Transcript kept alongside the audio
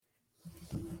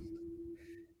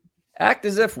Act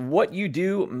as if what you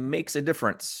do makes a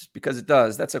difference, because it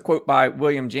does. That's a quote by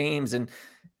William James. And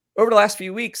over the last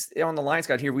few weeks on the Lions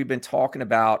Guide here, we've been talking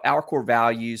about our core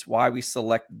values, why we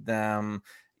select them,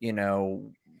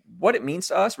 what it means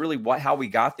to us, really how we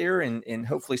got there. And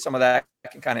hopefully some of that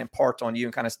can kind of impart on you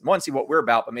and kind of one, see what we're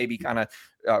about, but maybe kind of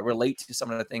relate to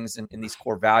some of the things in these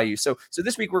core values. So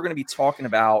this week we're going to be talking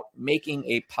about making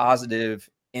a positive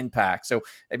impact. So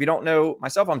if you don't know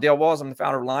myself, I'm Dale Walls. I'm the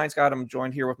founder of Lions Guide. I'm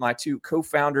joined here with my two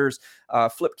co-founders,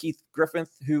 Flip Keith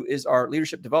Griffith, who is our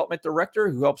leadership development director,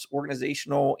 who helps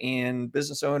organizational and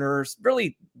business owners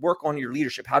really work on your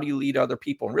leadership. How do you lead other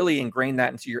people and really ingrain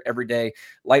that into your everyday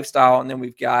lifestyle? And then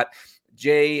we've got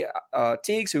Jay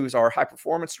Teagues, who is our high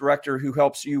performance director, who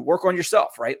helps you work on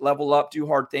yourself, right? Level up, do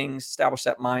hard things, establish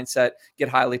that mindset, get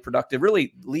highly productive,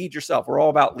 really lead yourself. We're all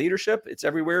about leadership. It's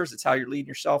everywhere. It's how you're leading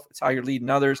yourself. It's how you're leading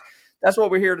others. That's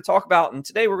what we're here to talk about. And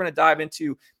today we're going to dive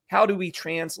into how do we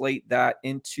translate that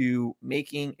into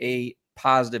making a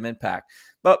positive impact.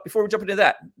 But before we jump into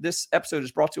that, this episode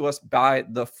is brought to us by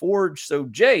The Forge. So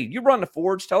Jay, you run The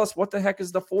Forge. Tell us, what the heck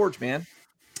is The Forge, man?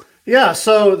 Yeah,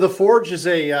 so the Forge is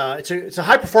it's a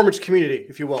high performance community,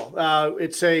 if you will.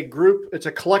 It's a group, it's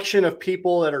a collection of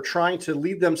people that are trying to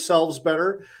lead themselves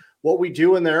better. What we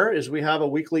do in there is we have a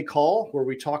weekly call where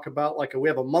we talk about we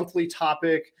have a monthly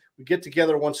topic. We get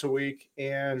together once a week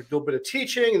and do a bit of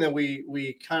teaching, and then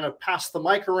we kind of pass the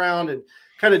mic around and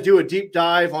kind of do a deep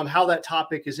dive on how that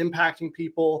topic is impacting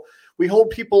people. We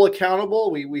hold people accountable.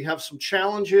 We have some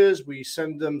challenges. We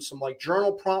send them some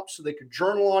journal prompts so they could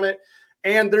journal on it.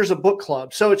 And there's a book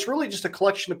club. So it's really just a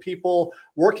collection of people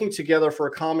working together for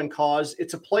a common cause.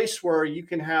 It's a place where you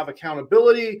can have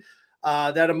accountability,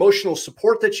 that emotional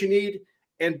support that you need,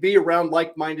 and be around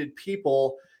like-minded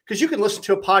people. Because you can listen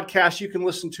to a podcast, you can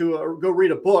listen to or go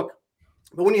read a book.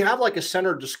 But when you have a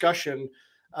centered discussion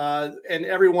and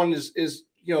everyone is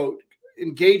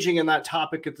engaging in that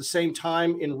topic at the same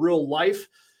time in real life,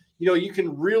 you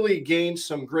can really gain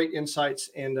some great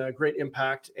insights and great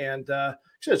impact. And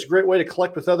it's a great way to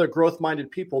collect with other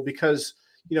growth-minded people because,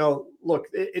 look,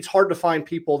 it's hard to find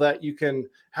people that you can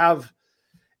have.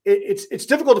 It's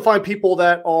difficult to find people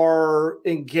that are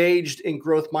engaged in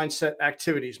growth mindset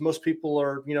activities. Most people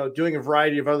are, doing a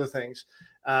variety of other things.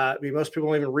 Most people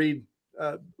don't even read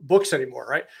books anymore,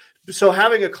 right? So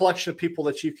having a collection of people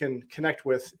that you can connect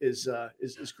with is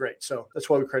great. So that's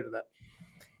why we created that.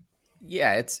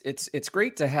 Yeah, it's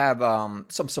great to have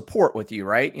some support with you,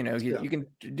 right? You can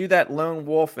do that lone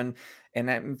wolf, and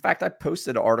in fact, I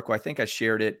posted an article. I think I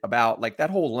shared it about that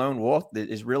whole lone wolf that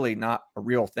is really not a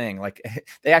real thing.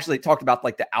 They actually talked about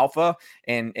the alpha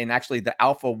and actually the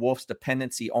alpha wolf's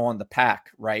dependency on the pack,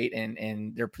 right?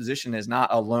 And their position is not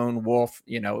a lone wolf.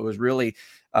 It was really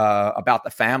about the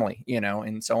family,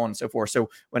 and so on and so forth. So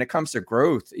when it comes to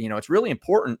growth, it's really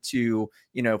important to,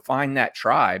 find that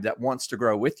tribe that wants to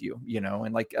grow with you,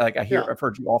 and I've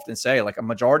heard you often say, a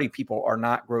majority of people are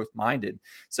not growth minded.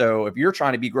 So if you're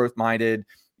trying to be growth minded,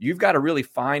 you've got to really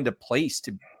find a place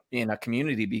to in a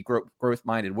community be growth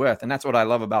minded with. And that's what I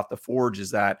love about The Forge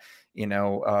is that,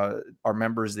 our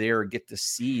members there get to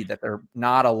see that they're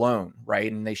not alone, right?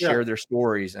 And they share their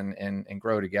stories and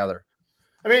grow together.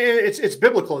 I mean, it's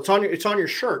biblical. It's on your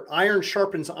shirt. Iron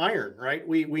sharpens iron, right?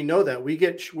 We know that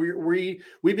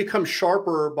we become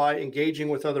sharper by engaging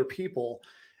with other people,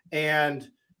 and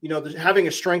having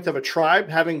a strength of a tribe,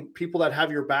 having people that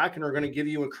have your back and are going to give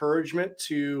you encouragement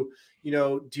to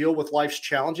deal with life's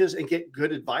challenges and get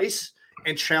good advice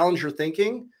and challenge your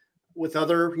thinking with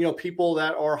other people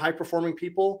that are high performing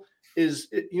people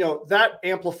that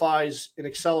amplifies and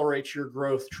accelerates your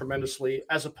growth tremendously,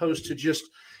 as opposed to just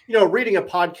reading a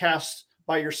podcast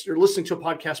or listening to a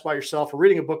podcast by yourself or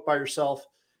reading a book by yourself.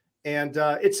 And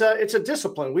it's a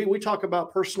discipline. We talk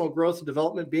about personal growth and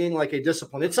development being like a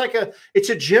discipline. It's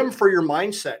a gym for your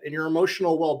mindset and your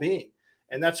emotional well-being.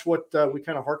 And that's what we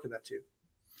kind of hearken that to.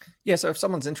 Yeah. So if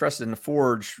someone's interested in The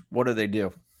Forge, what do they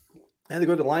do? And they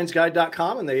go to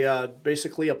lionsguide.com and they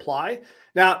basically apply.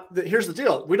 Now, here's the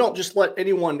deal. We don't just let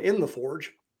anyone in The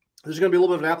Forge. There's going to be a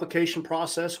little bit of an application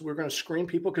process. We're going to screen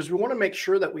people because we want to make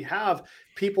sure that we have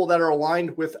people that are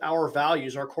aligned with our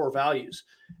values, our core values.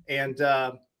 And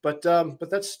but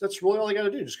that's really all you got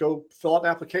to do. Just go fill out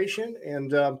an application,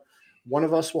 and one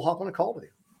of us will hop on a call with you.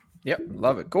 Yep,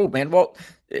 love it. Cool, man. Well,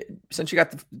 since you got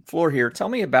the floor here, tell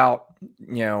me about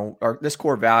this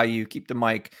core value. Keep the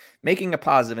mic. Making a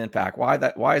positive impact.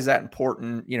 Why is that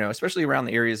important? Especially around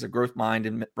the areas of growth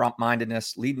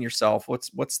mindedness, leading yourself.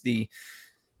 What's the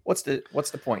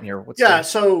point here?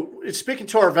 So it's speaking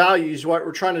to our values. What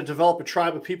we're trying to develop a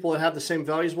tribe of people that have the same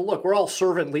values. Well, look, we're all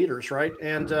servant leaders, right?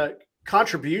 And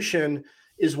contribution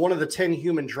is one of the 10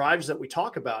 human drives that we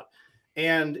talk about.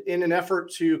 And in an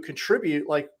effort to contribute,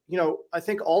 like, I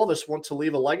think all of us want to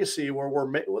leave a legacy where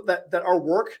that our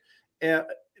work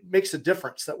makes a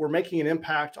difference, that we're making an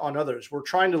impact on others. We're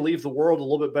trying to leave the world a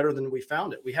little bit better than we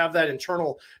found it. We have that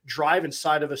internal drive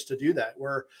inside of us to do that,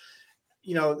 where,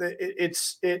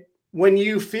 when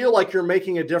you feel like you're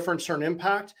making a difference or an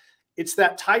impact, it's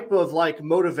that type of like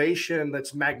motivation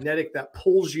that's magnetic, that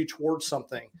pulls you towards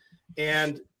something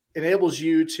and enables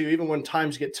you to, even when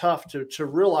times get tough, to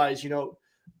realize,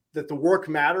 that the work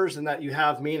matters and that you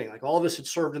have meaning. Like all of us had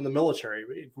served in the military.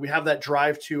 We have that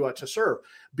drive to serve.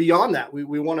 Beyond that, we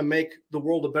want to make the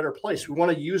world a better place. We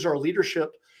want to use our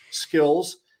leadership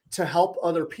skills to help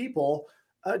other people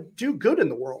do good in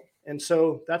the world. And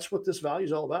so that's what this value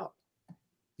is all about.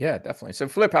 Yeah, definitely. So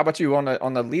Flip, how about you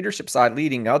on the leadership side,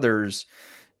 leading others,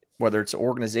 whether it's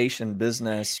organization,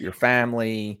 business, your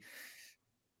family?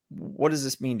 What does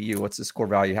this mean to you? What's this core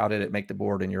value? How did it make the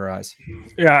board in your eyes?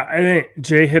 Yeah, I think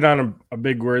Jay hit on a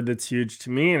big word that's huge to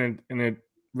me, and it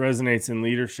resonates in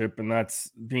leadership, and that's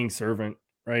being servant,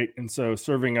 right? And so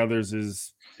serving others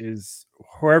is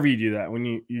however you do that.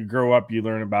 When you grow up, you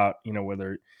learn about,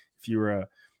 whether if you were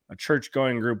a church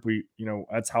going group,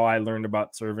 that's how I learned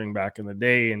about serving back in the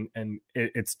day, and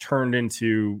it's turned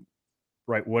into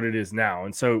what it is now.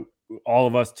 And so all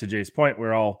of us, to Jay's point,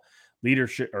 we're all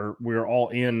leadership, or we're all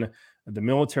in the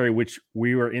military, which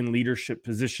we were in leadership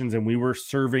positions, and we were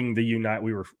serving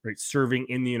serving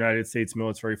in the United States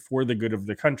military for the good of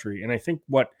the country. And I think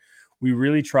what we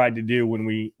really tried to do when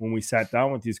we sat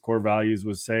down with these core values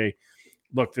was say,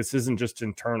 look, this isn't just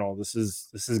internal. This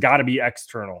has got to be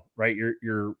external, right?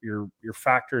 Your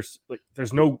factors, like it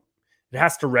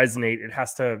has to resonate. It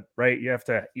has to, right? You have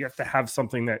to have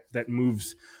something that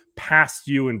moves past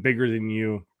you and bigger than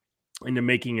you into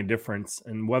making a difference.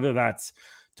 And whether that's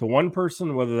to one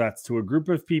person, whether that's to a group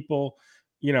of people,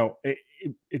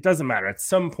 it doesn't matter at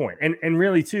some point. And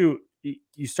really too,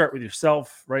 you start with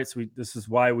yourself, right? So this is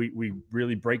why we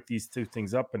really break these two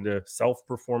things up into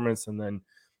self-performance and then,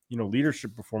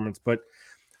 leadership performance. But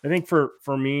I think for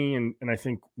me, and I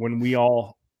think when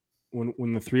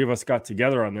the three of us got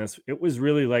together on this, it was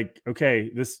really like, okay,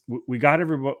 we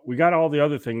got all the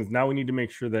other things. Now we need to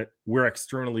make sure that we're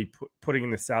externally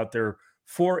putting this out there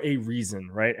for a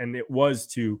reason, right? And it was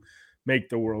to make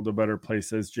the world a better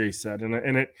place, as Jay said.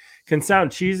 And it can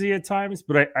sound cheesy at times,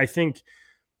 but I think,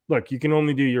 look, you can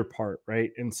only do your part,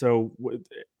 right? And so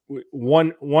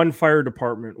one fire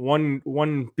department,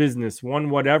 one business, one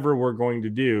whatever we're going to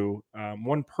do,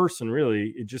 one person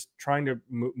really, just trying to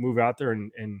move out there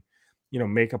and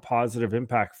make a positive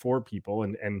impact for people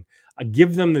and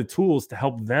give them the tools to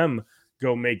help them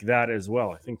go make that as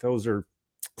well. I think those are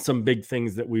some big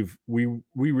things that we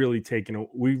really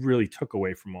took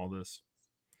away from all this.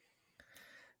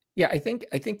 Yeah, I think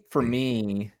for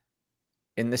me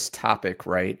in this topic,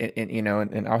 right,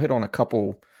 and I'll hit on a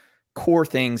couple core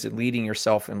things in leading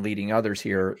yourself and leading others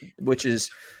here, which is,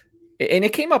 and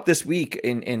it came up this week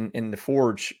in the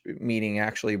Forge meeting,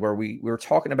 actually, where we were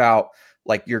talking about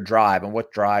like your drive and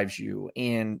what drives you.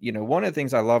 And, one of the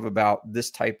things I love about this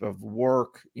type of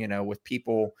work, with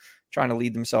people trying to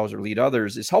lead themselves or lead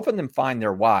others is helping them find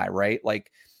their why, right? Like,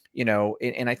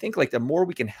 and I think like the more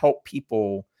we can help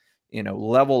people,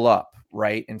 level up,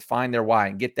 right, and find their why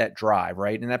and get that drive,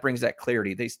 right, and that brings that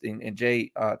clarity. And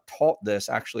Jay taught this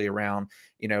actually around,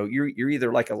 you're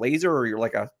either like a laser or you're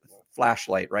like a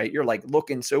flashlight, right? You're like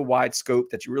looking so wide scope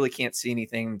that you really can't see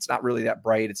anything. It's not really that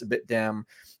bright. It's a bit dim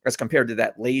as compared to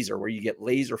that laser where you get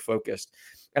laser focused.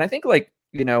 And I think like,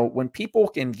 when people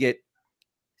can get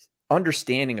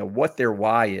understanding of what their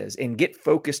why is and get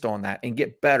focused on that and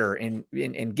get better and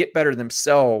get better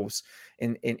themselves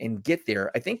and get there,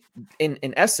 I think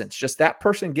in essence, just that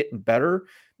person getting better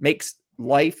makes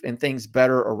life and things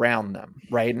better around them,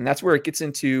 right? And that's where it gets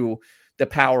into the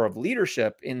power of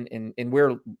leadership in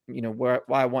where,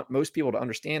 why I want most people to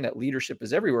understand that leadership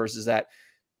is everywhere is that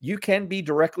you can be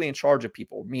directly in charge of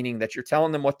people, meaning that you're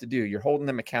telling them what to do. You're holding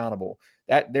them accountable.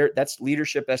 That's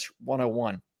leadership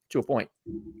S101 to a point.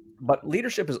 But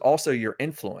leadership is also your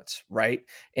influence, right?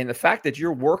 And the fact that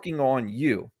you're working on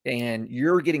you and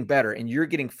you're getting better and you're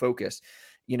getting focused,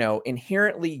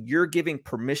 inherently you're giving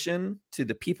permission to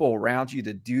the people around you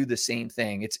to do the same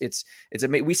thing.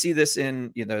 We see this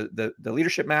in, the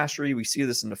leadership mastery. We see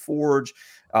this in the Forge.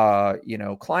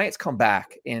 Clients come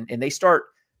back and they start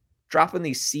dropping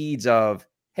these seeds of,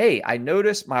 hey, I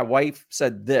noticed my wife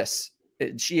said this.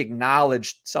 She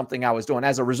acknowledged something I was doing.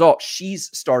 As a result,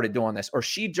 she's started doing this, or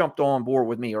she jumped on board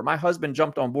with me, or my husband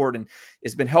jumped on board and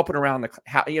has been helping around the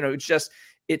house.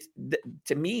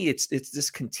 to me, it's this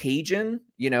contagion,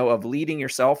 of leading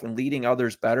yourself and leading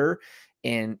others better,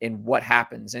 and what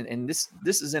happens. And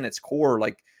this is in its core,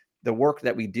 like the work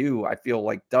that we do, I feel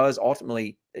like does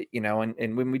ultimately,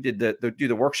 and when we did do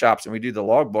the workshops and we do the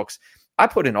logbooks, I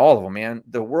put in all of them, man.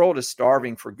 The world is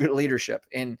starving for good leadership.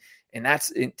 And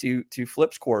that's to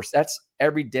Flip's course. That's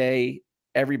every day,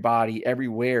 everybody,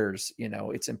 everywhere's,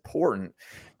 it's important.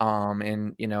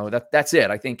 And that's it.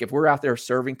 I think if we're out there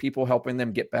serving people, helping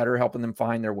them get better, helping them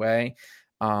find their way,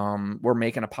 we're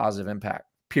making a positive impact,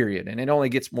 period. And it only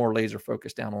gets more laser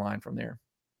focused down the line from there.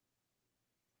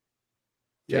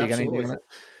 Jay, Yeah, you got anything absolutely. on that?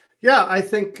 Yeah, I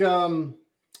think,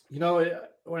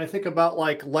 when I think about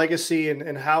like legacy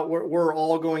and how we're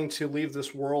all going to leave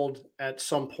this world at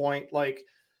some point, like,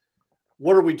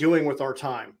 what are we doing with our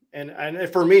time? And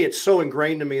for me, it's so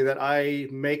ingrained to me that I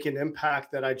make an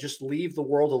impact, that I just leave the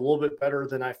world a little bit better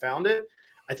than I found it.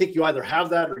 I think you either have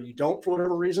that or you don't, for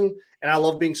whatever reason. And I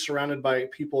love being surrounded by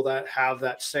people that have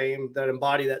that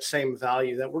embody that same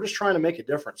value, that we're just trying to make a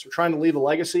difference. We're trying to leave a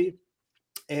legacy.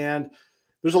 And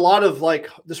there's a lot of, like,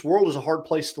 this world is a hard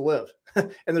place to live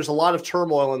and there's a lot of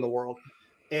turmoil in the world.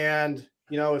 And,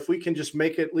 if we can just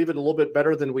leave it a little bit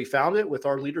better than we found it with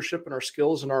our leadership and our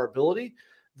skills and our ability,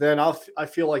 then I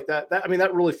feel like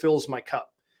that really fills my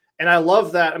cup. And I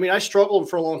love that. I mean, I struggled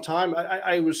for a long time.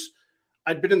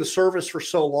 I'd been in the service for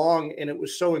so long, and it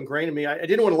was so ingrained in me. I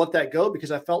didn't want to let that go,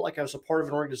 because I felt like I was a part of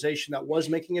an organization that was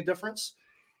making a difference.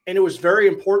 And it was very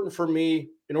important for me,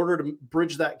 in order to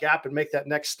bridge that gap and make that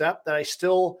next step, that I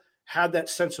still had that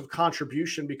sense of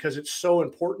contribution, because it's so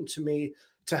important to me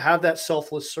to have that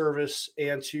selfless service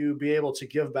and to be able to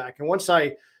give back. And once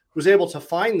I was able to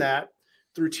find that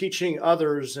through teaching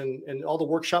others and all the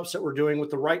workshops that we're doing with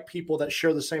the right people that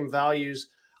share the same values,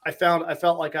 I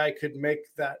felt like I could make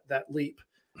that leap.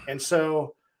 And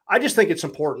so I just think it's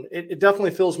important. It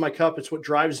definitely fills my cup. It's what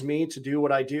drives me to do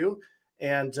what I do.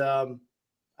 And I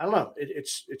don't know.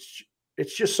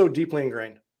 It's just so deeply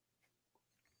ingrained.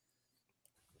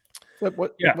 Flip,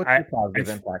 what's your positive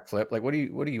impact, Flip? Like, what are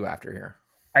you after here?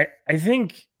 I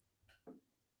think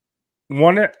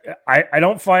I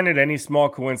don't find it any small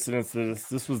coincidence that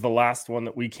this was the last one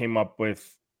that we came up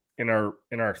with in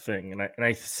our thing. And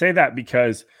I say that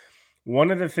because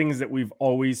one of the things that we've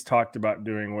always talked about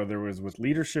doing, whether it was with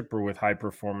leadership or with high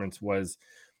performance, was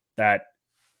that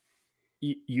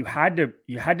you had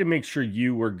to make sure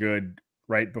you were good,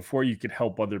 right, before you could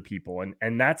help other people.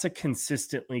 And that's a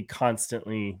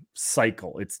constantly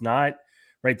cycle. It's not,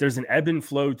 right, there's an ebb and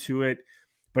flow to it,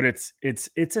 but it's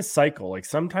a cycle. Like,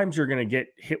 sometimes you're going to get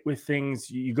hit with things.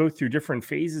 You go through different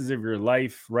phases of your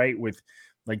life, right? With,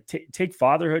 like, take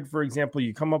fatherhood, for example.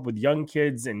 You come up with young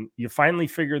kids and you finally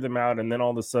figure them out, and then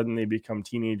all of a sudden they become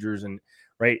teenagers, and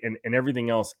right, and everything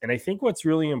else. And I think what's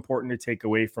really important to take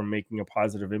away from making a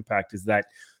positive impact is that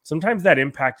sometimes that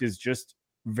impact is just,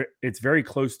 it's very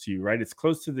close to you, right? It's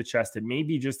close to the chest. It may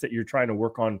be just that you're trying to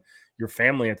work on your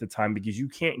family at the time, because you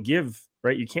can't give,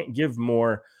 right? You can't give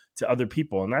more to other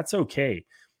people, and that's okay.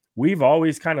 We've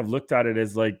always kind of looked at it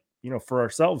as, like, for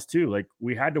ourselves too. Like,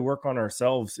 we had to work on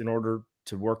ourselves in order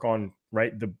to work on,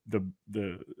 right,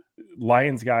 the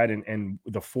Lions Guide and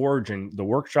the Forge and the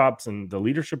workshops and the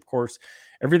leadership course.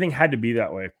 Everything had to be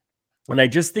that way. And I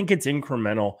just think it's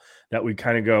incremental that we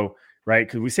kind of go, right,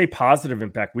 because we say positive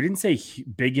impact. We didn't say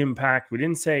big impact. We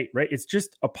didn't say, right, it's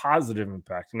just a positive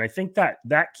impact. And I think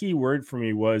that key word for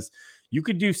me was, you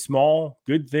could do small,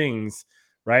 good things,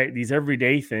 right? These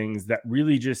everyday things that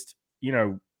really just,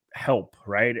 help,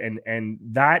 right? And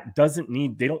that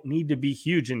they don't need to be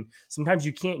huge. And sometimes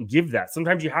you can't give that.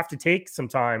 Sometimes you have to take some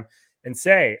time and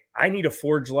say, I need a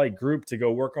Forge-like group to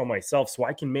go work on myself so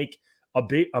I can make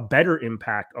a better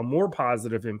impact, a more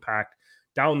positive impact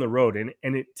down the road. And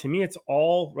it, to me, it's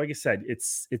all, like I said,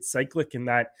 it's cyclic, in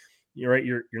that you're right.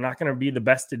 You're not going to be the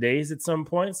best of days at some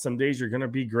point. Some days you're going to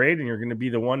be great, and you're going to be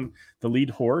the lead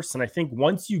horse. And I think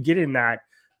once you get in that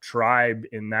tribe,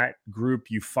 in that group,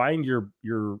 you find your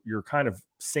kind of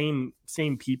same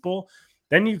people,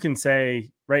 then you can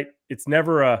say, right, it's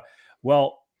never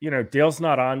well, Dale's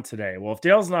not on today. Well, if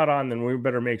Dale's not on, then we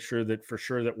better make sure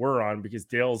that we're on, because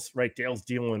Dale's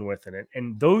dealing with it.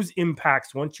 And those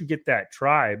impacts, once you get that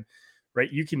tribe,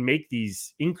 right, you can make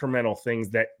these incremental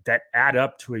things that add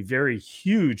up to a very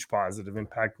huge positive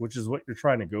impact, which is what you're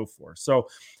trying to go for. So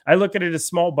I look at it as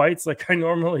small bites, like I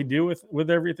normally do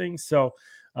with everything. So,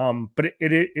 but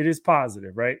it is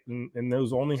positive, right? And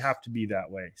those only have to be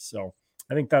that way. So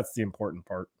I think that's the important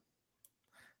part.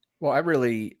 Well, I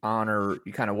really honor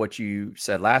you, kind of what you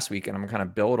said last week, and I'm kind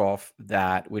of build off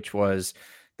that, which was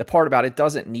the part about it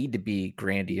doesn't need to be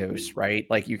grandiose, right?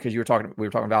 Like because we were talking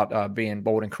about being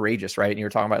bold and courageous, right? And you were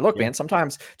talking about, look, man,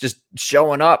 sometimes just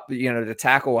showing up, to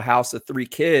tackle a house of 3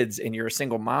 kids and you're a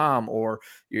single mom, or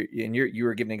you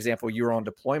were giving an example, you were on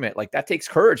deployment. Like that takes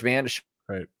courage, man,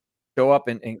 to show up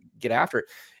and get after it.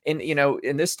 And,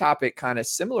 in this topic kind of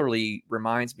similarly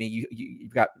reminds me,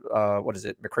 you've got, what is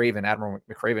it? Admiral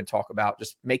McCraven talk about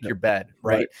just make your bed,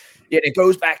 right? It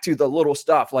goes back to the little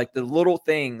stuff, like the little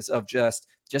things of just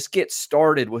get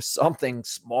started with something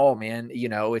small, man.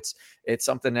 It's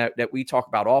something that we talk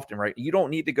about often, right? You don't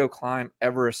need to go climb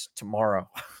Everest tomorrow.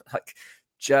 Like,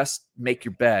 just make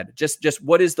your bed. Just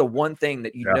what is the one thing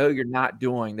that know you're not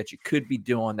doing that you could be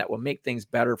doing that will make things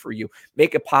better for you,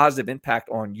 make a positive impact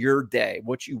on your day,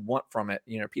 what you want from it,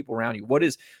 people around you. What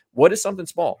is something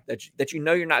small that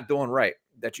you're not doing right,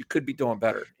 that you could be doing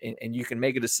better, and you can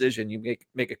make a decision, you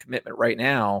make a commitment right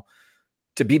now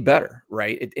to be better,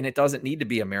 right? And it doesn't need to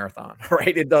be a marathon,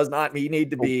 right? It does not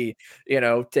need to be,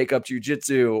 take up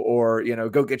jujitsu or,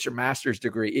 go get your master's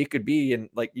degree. It could be, in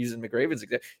like using McRaven's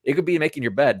example, it could be making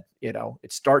your bed, it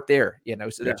start there,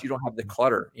 so that you don't have the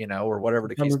clutter, or whatever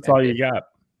the case. That's all you got.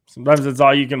 Sometimes that's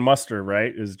all you can muster,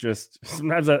 right? Is just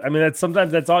sometimes,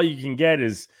 sometimes that's all you can get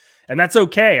and that's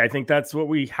okay. I think that's what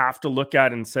we have to look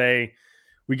at and say,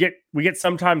 we get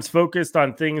sometimes focused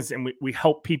on things and we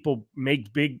help people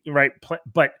make big, right?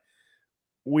 But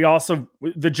we also,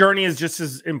 the journey is just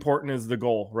as important as the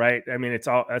goal, right? I mean,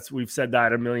 we've said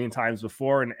that a million times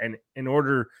before. And in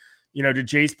order, to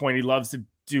Jay's point, he loves to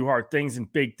do hard things and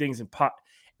big things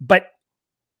but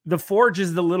the forge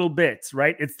is the little bits,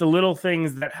 right? It's the little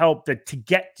things that help to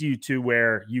get you to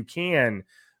where you can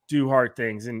do hard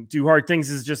things. And do hard things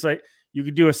is just like, you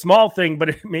could do a small thing, but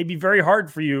it may be very hard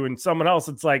for you. And someone else,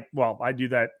 it's like, well, I do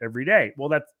that every day. Well,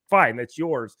 that's fine. That's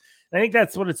yours. And I think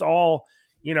that's what it's all,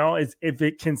 is if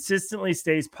it consistently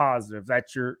stays positive,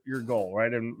 that's your goal,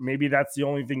 right? And maybe that's the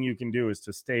only thing you can do is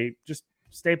to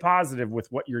stay positive with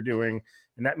what you're doing.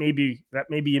 And that may be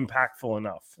impactful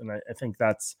enough. And I think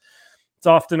it's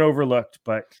often overlooked,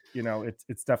 but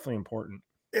it's definitely important.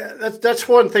 Yeah, that's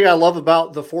one thing I love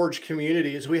about the Forge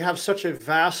community is we have such a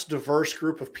vast, diverse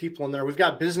group of people in there. We've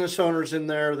got business owners in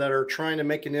there that are trying to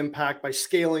make an impact by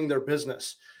scaling their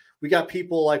business. We got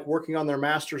people like working on their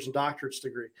master's and doctorate's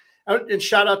degree. And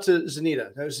shout out to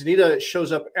Zanita. Zanita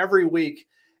shows up every week,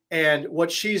 and what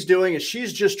she's doing is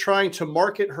she's just trying to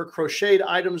market her crocheted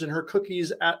items and her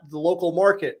cookies at the local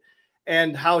market,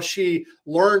 and how she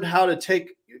learned how to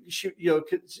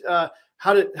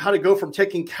how to go from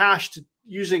taking cash to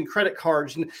using credit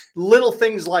cards and little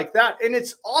things like that. And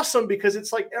it's awesome because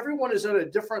it's like everyone is at a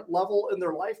different level in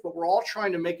their life, but we're all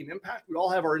trying to make an impact. We all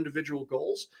have our individual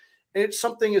goals. And it's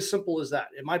something as simple as that.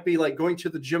 It might be like going to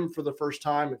the gym for the first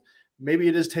time. Maybe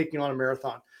it is taking on a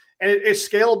marathon. And it's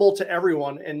scalable to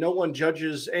everyone, and no one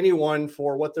judges anyone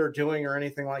for what they're doing or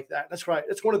anything like that. That's right.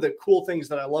 It's one of the cool things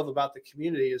that I love about the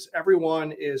community is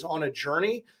everyone is on a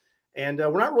journey, and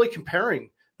we're not really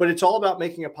comparing, but it's all about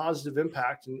making a positive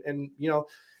impact and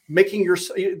making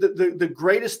the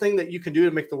greatest thing that you can do to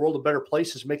make the world a better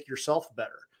place is make yourself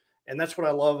better. And that's what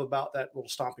I love about that little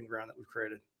stomping ground that we've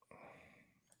created.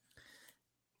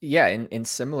 Yeah. And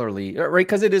similarly, right,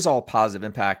 because it is all positive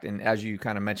impact. And as you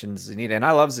kind of mentioned, Zanita, and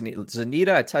I love Zanita.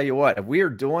 Zanita, I tell you what, if we are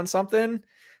doing something,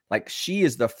 like she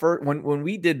is the first, when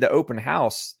we did the open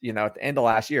house, at the end of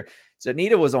last year,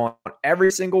 Zanita was on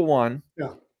every single one.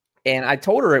 Yeah. And I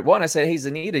told her at one, I said, hey,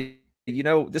 Zanita, this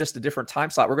is just a different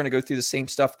time slot. We're going to go through the same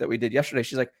stuff that we did yesterday.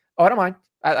 She's like, oh, I don't mind.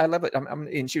 I love it.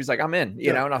 And she was like, I'm in,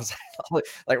 and I was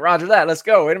like, Roger that, let's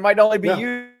go. And it might only be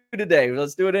you today.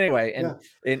 Let's do it anyway.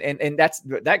 And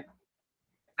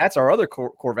that's our other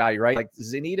core value, right? Like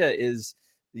Zanita is,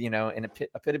 an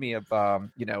epitome of,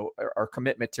 our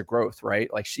commitment to growth,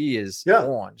 right? Like she is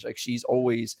on, like she's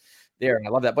always there. And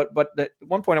I love that. But the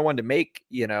one point I wanted to make,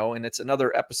 and it's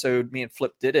another episode, me and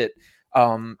Flip did it.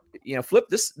 Flip,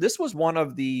 this was one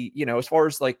of the, as far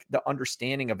as like the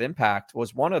understanding of impact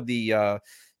was one of the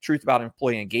truth about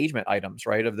employee engagement items,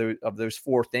 right? Of those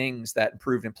 4 things that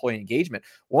improved employee engagement.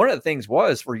 One of the things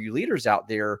was for you leaders out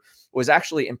there was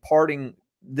actually imparting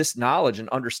this knowledge and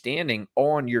understanding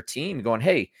on your team going,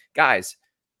 hey guys,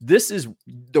 this is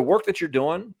the work that you're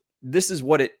doing. This is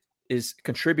what it is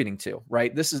contributing to,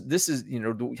 right? This is,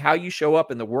 how you show up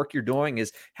and the work you're doing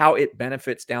is how it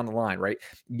benefits down the line, right?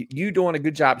 You doing a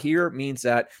good job here means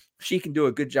that she can do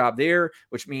a good job there,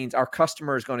 which means our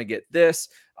customer is going to get this.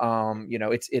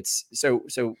 It's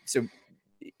so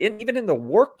even in the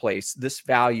workplace, this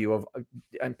value of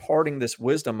imparting this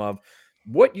wisdom of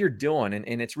what you're doing.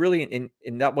 And it's really,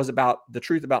 and that was about the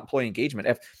truth about employee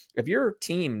engagement. If your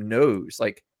team knows,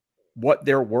 like, what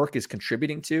their work is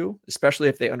contributing to, especially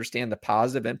if they understand the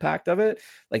positive impact of it,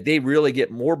 like they really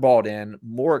get more bought in,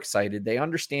 more excited. They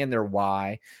understand their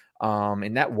why.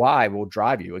 And that why will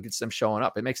drive you. It gets them showing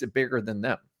up. It makes it bigger than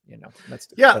them.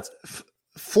 That's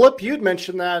Flip, you'd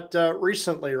mentioned that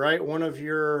recently, right? One of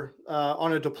your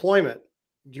on a deployment.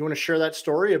 Do you want to share that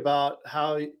story about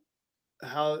how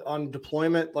on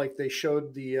deployment, like they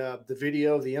showed the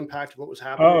video, the impact of what was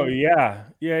happening? Oh yeah.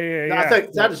 I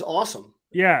think that is awesome.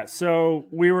 Yeah. So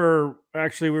we were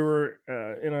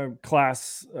in a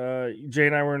class. Jay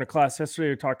and I were in a class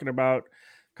yesterday talking about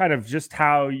kind of just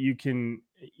how you can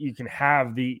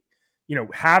have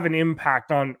have an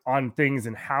impact on things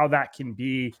and how that can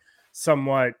be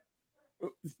somewhat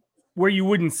where you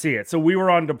wouldn't see it. So we were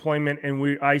on deployment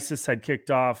and ISIS had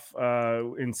kicked off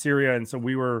in Syria. And so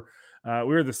we were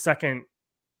the second.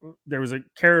 There was a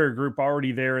carrier group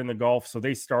already there in the Gulf. So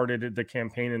they started the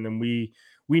campaign, and then we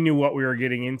knew what we were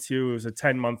getting into. It was a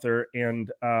 10-monther. And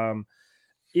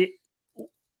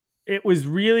it was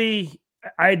really,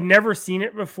 I had never seen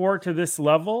it before to this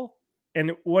level.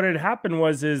 And what had happened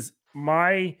is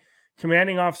my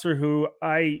commanding officer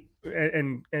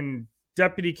and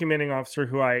deputy commanding officer,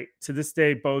 who I, to this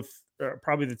day, both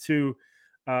probably the two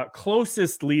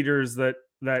closest leaders that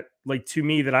like to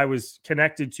me that I was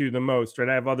connected to the most, right?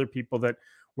 I have other people that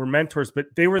were mentors, but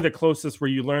they were the closest where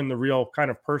you learn the real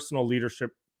kind of personal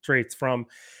leadership traits from.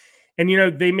 And,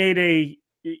 they made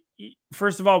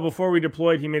first of all, before we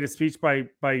deployed, he made a speech by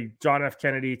John F.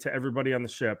 Kennedy to everybody on the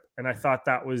ship. And I thought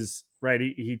that was right.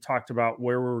 He talked about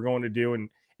where we were going to do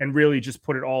and really just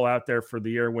put it all out there for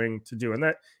the air wing to do. And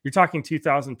that you're talking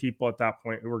 2,000 people at that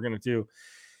point who were going to do.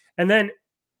 And then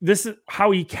this is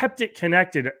how he kept it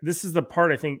connected. This is the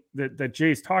part I think that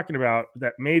Jay's talking about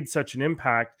that made such an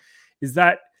impact, is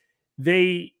that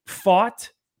they fought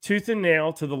tooth and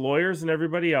nail to the lawyers and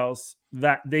everybody else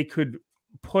that they could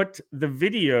put the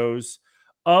videos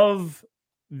of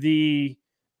the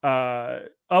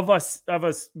of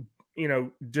us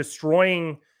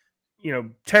destroying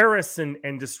terrorists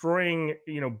and destroying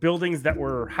buildings that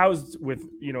were housed with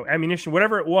ammunition,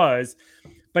 whatever it was.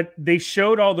 But they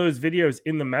showed all those videos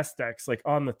in the mess decks, like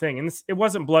on the thing. And it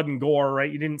wasn't blood and gore,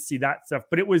 right? You didn't see that stuff.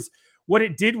 But it was, what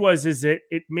it did was it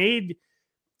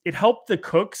helped the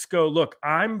cooks go, look,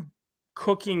 I'm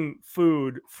cooking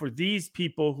food for these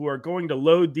people who are going to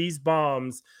load these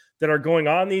bombs that are going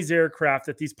on these aircraft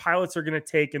that these pilots are going to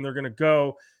take, and they're going to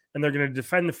go and they're going to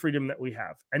defend the freedom that we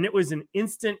have. And it was an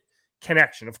instant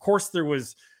connection. Of course, there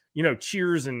was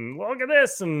cheers and look at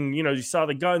this, and you saw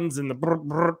the guns and the brr,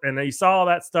 brr, and you saw all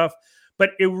that stuff. But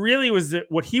it really was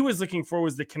what he was looking for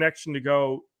was the connection to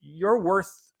go, you're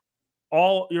worth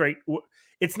all, right?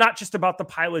 It's not just about the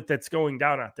pilot that's going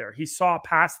down out there. He saw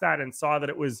past that and saw that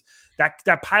it was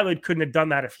that pilot couldn't have done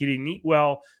that if he didn't eat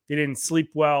well, they didn't sleep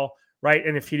well, right?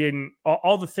 And if he didn't,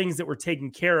 all the things that were taken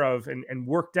care of and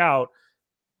worked out,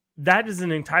 that is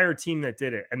an entire team that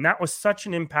did it. And that was such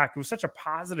an impact. It was such a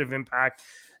positive impact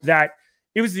that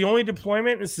it was the only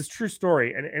deployment. This is a true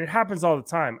story. And it happens all the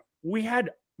time. We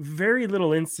had very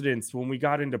little incidents when we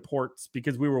got into ports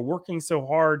because we were working so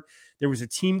hard. There was a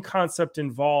team concept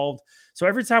involved. So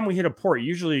every time we hit a port,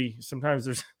 usually sometimes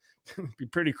there's be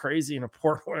pretty crazy in a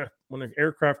port when an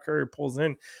aircraft carrier pulls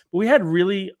in. But we had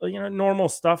really normal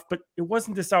stuff, but it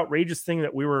wasn't this outrageous thing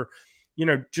that we were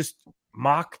just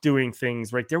mock doing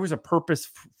things, right? There was a purpose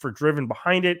for driven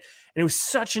behind it, and it was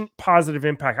such a positive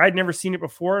impact. I'd never seen it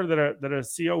before that a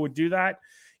CO would do that,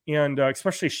 and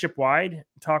especially ship wide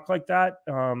talk like that,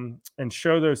 and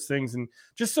show those things and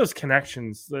just those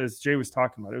connections as Jay was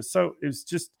talking about. It was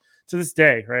just to this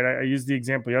day, right? I used the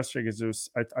example yesterday because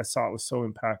I saw it was so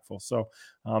impactful. So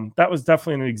that was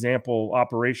definitely an example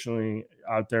operationally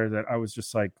out there that I was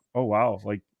just like, oh wow,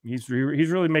 like he's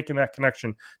really making that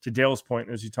connection to Dale's point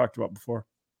as you talked about before.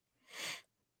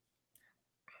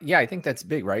 Yeah, I think that's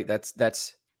big, right? That's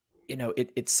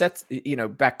it sets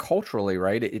back culturally,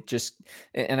 right? It just,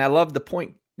 and I love the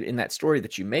point in that story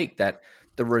that you make, that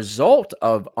the result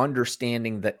of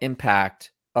understanding the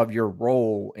impact of your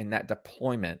role in that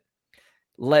deployment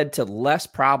led to less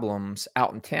problems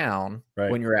out in town, right,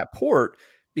 when you're at port,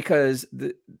 because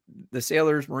the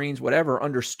sailors, Marines, whatever,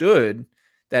 understood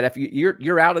that if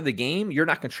you're out of the game, you're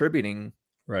not contributing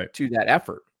right to that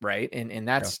effort, right? And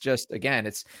that's just, again,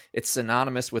 it's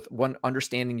synonymous with one,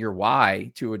 understanding your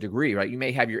why to a degree, right? You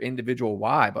may have your individual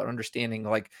why, but understanding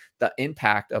like the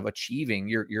impact of achieving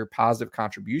your positive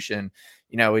contribution,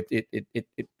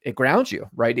 it grounds you,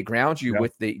 right? It grounds you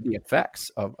with the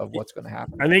effects of what's going to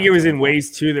happen. I think it was in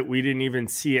ways too that we didn't even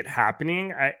see it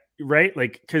happening, right?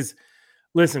 Like, because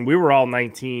listen, we were all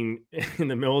 19 in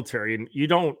the military, and you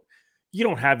don't you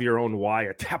don't have your own why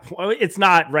at that point. It's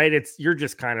not right. You're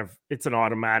just kind of, it's an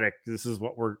automatic. This is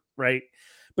what we're right.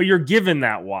 But you're given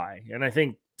that why. And I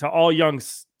think to all young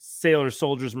sailors,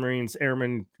 soldiers, Marines,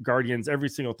 airmen, guardians, every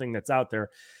single thing that's out there,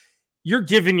 you're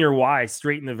given your why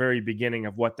straight in the very beginning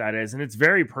of what that is. And it's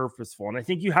very purposeful. And I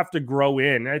think you have to grow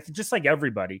in, and just like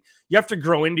everybody, you have to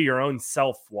grow into your own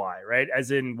self why, right? As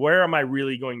in, where am I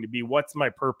really going to be? What's my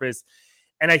purpose?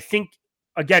 And I think,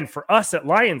 again, for us at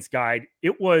Lions Guide,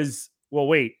 it was, well,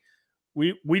 wait,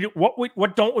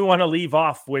 what don't we want to leave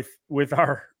off with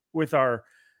our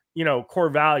core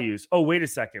values? Oh, wait a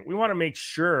second. We want to make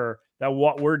sure that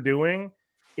what we're doing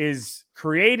is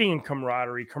creating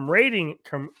camaraderie, creating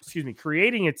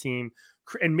a team,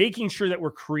 and making sure that we're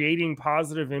creating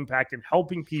positive impact and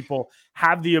helping people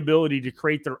have the ability to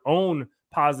create their own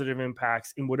positive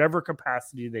impacts in whatever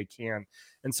capacity they can.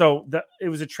 And so it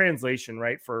was a translation,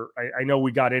 right? I know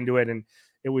we got into it, and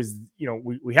it was,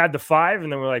 we had the 5,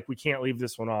 and then we're like, we can't leave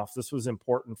this one off. This was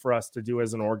important for us to do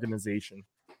as an organization.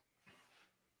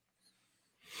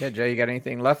 Yeah, Jay, you got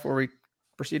anything left before we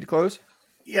proceed to close?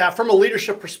 Yeah, from a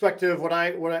leadership perspective,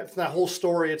 that whole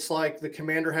story, it's like the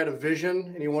commander had a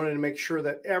vision, and he wanted to make sure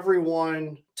that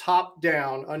everyone top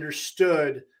down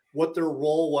understood what their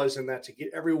role was in that, to get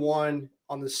everyone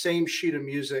on the same sheet of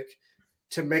music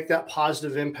to make that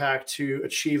positive impact to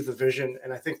achieve the vision.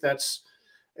 And I think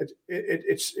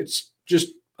it's just,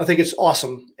 I think it's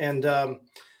awesome. And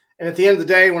at the end of the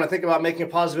day, when I think about making a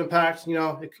positive impact,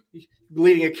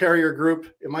 leading a carrier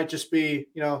group, it might just be,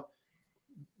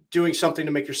 doing something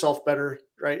to make yourself better,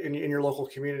 right, in your local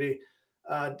community.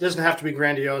 It doesn't have to be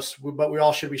grandiose, but we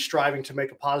all should be striving to make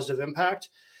a positive impact.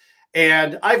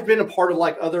 And I've been a part of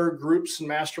like other groups and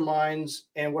masterminds.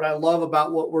 And what I love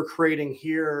about what we're creating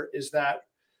here is that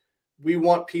we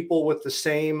want people with the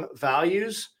same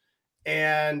values.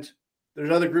 And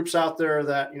there's other groups out there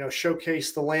that,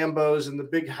 showcase the Lambos and the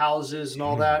big houses and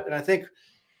all that. And I think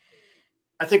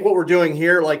what we're doing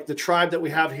here, like the tribe that we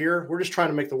have here, we're just trying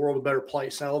to make the world a better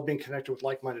place. And I love being connected with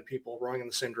like-minded people rowing in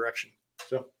the same direction.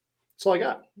 So that's all I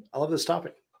got. I love this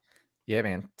topic. Yeah,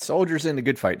 man. Soldiers in the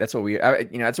good fight. That's what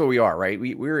that's what we are, right?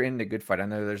 We're in the good fight. I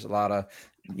know there's a lot of,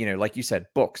 like you said,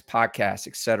 books, podcasts,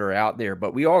 et cetera, out there,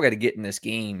 but we all got to get in this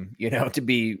game, to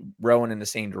be rowing in the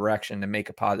same direction to make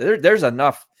a positive. There's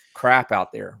enough crap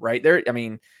out there, right?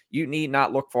 You need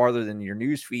not look farther than your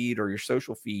news feed or your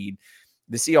social feed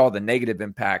to see all the negative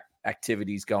impact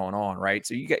activities going on, right?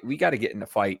 So we got to get in the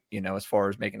fight, as far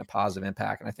as making a positive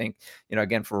impact. And I think,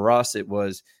 again, for us, it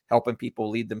was helping people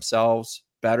lead themselves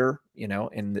better,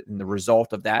 in the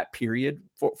result of that period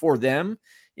for them,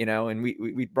 and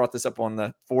we brought this up on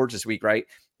the Forge this week, right?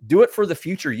 Do it for the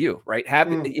future you, right?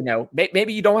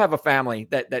 Maybe you don't have a family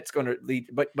that's going to lead,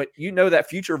 but that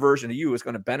future version of you is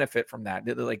going to benefit from that.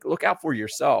 Like, look out for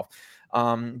yourself.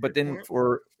 But then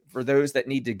for those that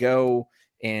need to go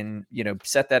and,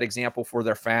 set that example for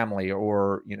their family,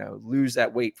 or, lose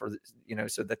that weight for,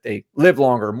 so that they live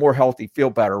longer, more healthy, feel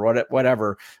better,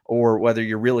 whatever, or whether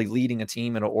you're really leading a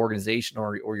team in an organization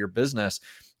or your business,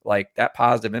 like that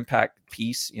positive impact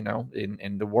piece,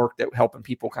 and the work that helping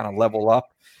people kind of level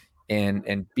up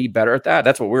and be better at that.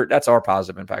 That's our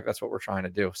positive impact. That's what we're trying to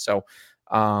do. So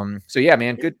yeah,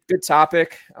 man, good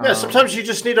topic. Yeah. Sometimes you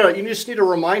just need a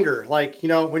reminder, like,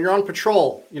 when you're on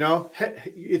patrol,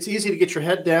 it's easy to get your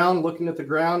head down looking at the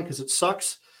ground because it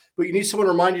sucks, but you need someone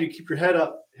to remind you to keep your head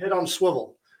up, head on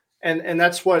swivel. And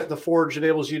that's what the Forge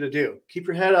enables you to do. Keep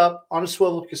your head up on a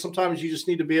swivel, because sometimes you just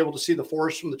need to be able to see the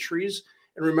forest from the trees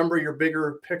and remember your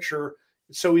bigger picture.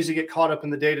 It's so easy to get caught up in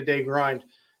the day-to-day grind.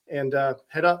 And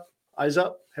head up, eyes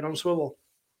up, head on a swivel.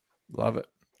 Love it.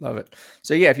 Love it.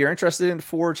 So yeah, if you're interested in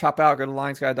Forge, hop out, go to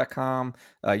lionsguide.com.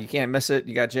 You can't miss it.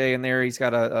 You got Jay in there. He's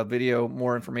got a video,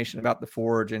 more information about the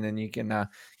Forge, and then you can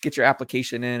get your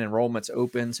application in. Enrollment's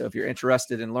open. So if you're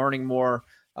interested in learning more,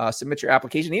 submit your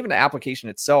application. Even the application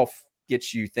itself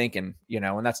gets you thinking,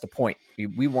 and that's the point.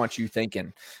 We want you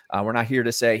thinking. We're not here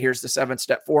to say, here's the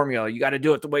 7-step formula. You got to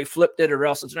do it the way Flip did, or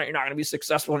else you're not going to be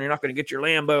successful, and you're not going to get your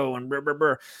Lambo and brr, brr,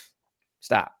 brr.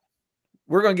 Stop.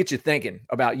 We're going to get you thinking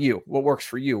about you, what works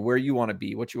for you, where you want to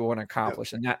be, what you want to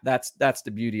accomplish. And that's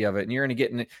the beauty of it. And you're going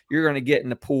to get in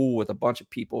the pool with a bunch of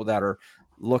people that are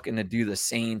looking to do the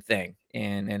same thing.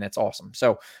 And it's awesome.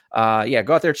 So yeah,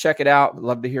 go out there, check it out.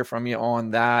 Love to hear from you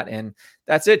on that. And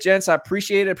that's it, gents. I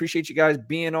appreciate it. Appreciate you guys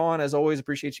being on. As always,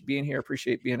 appreciate you being here.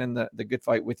 Appreciate being in the good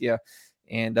fight with you.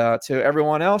 And to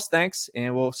everyone else, thanks.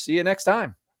 And we'll see you next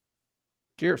time.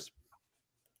 Cheers.